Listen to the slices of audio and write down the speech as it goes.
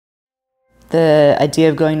The idea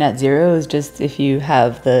of going net zero is just if you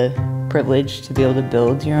have the privilege to be able to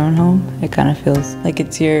build your own home, it kind of feels like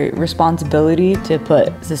it's your responsibility to put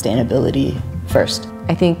sustainability first.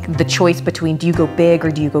 I think the choice between do you go big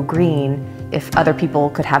or do you go green, if other people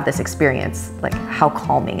could have this experience, like how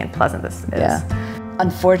calming and pleasant this is. Yeah.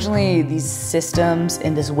 Unfortunately, these systems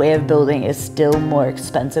and this way of building is still more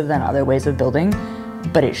expensive than other ways of building,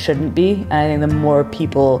 but it shouldn't be. And I think the more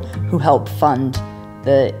people who help fund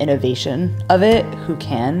the innovation of it, who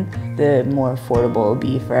can, the more affordable it'll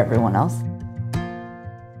be for everyone else.